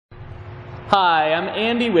Hi, I'm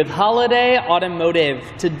Andy with Holiday Automotive.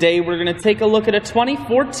 Today we're going to take a look at a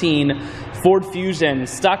 2014 Ford Fusion.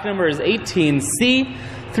 Stock number is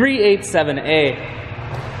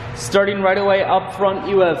 18C387A. Starting right away up front,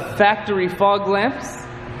 you have factory fog lamps,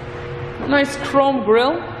 a nice chrome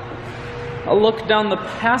grille. A look down the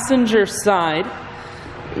passenger side,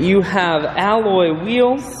 you have alloy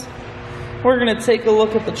wheels. We're going to take a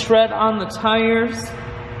look at the tread on the tires.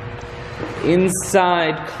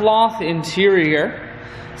 Inside, cloth interior.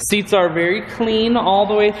 Seats are very clean all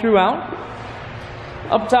the way throughout.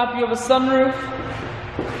 Up top you have a sunroof.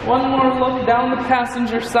 One more look down the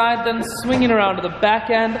passenger side, then swinging around to the back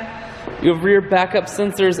end. You have rear backup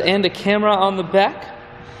sensors and a camera on the back.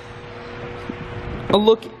 A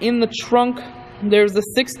look in the trunk. There's a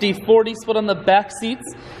 60-40 split on the back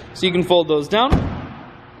seats, so you can fold those down.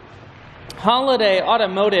 Holiday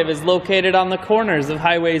Automotive is located on the corners of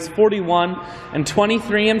Highways 41 and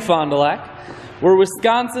 23 in Fond du Lac. We're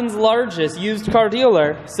Wisconsin's largest used car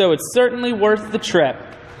dealer, so it's certainly worth the trip.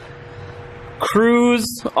 Cruise,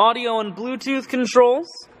 audio and Bluetooth controls,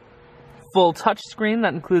 full touchscreen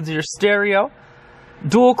that includes your stereo,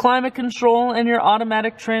 dual climate control, and your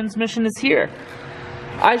automatic transmission is here.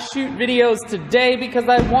 I shoot videos today because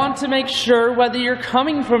I want to make sure whether you're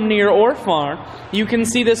coming from near or far, you can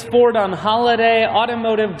see this Ford on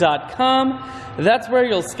holidayautomotive.com. That's where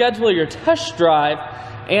you'll schedule your test drive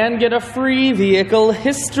and get a free vehicle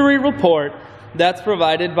history report that's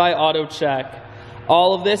provided by AutoCheck.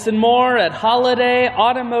 All of this and more at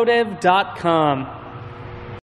holidayautomotive.com.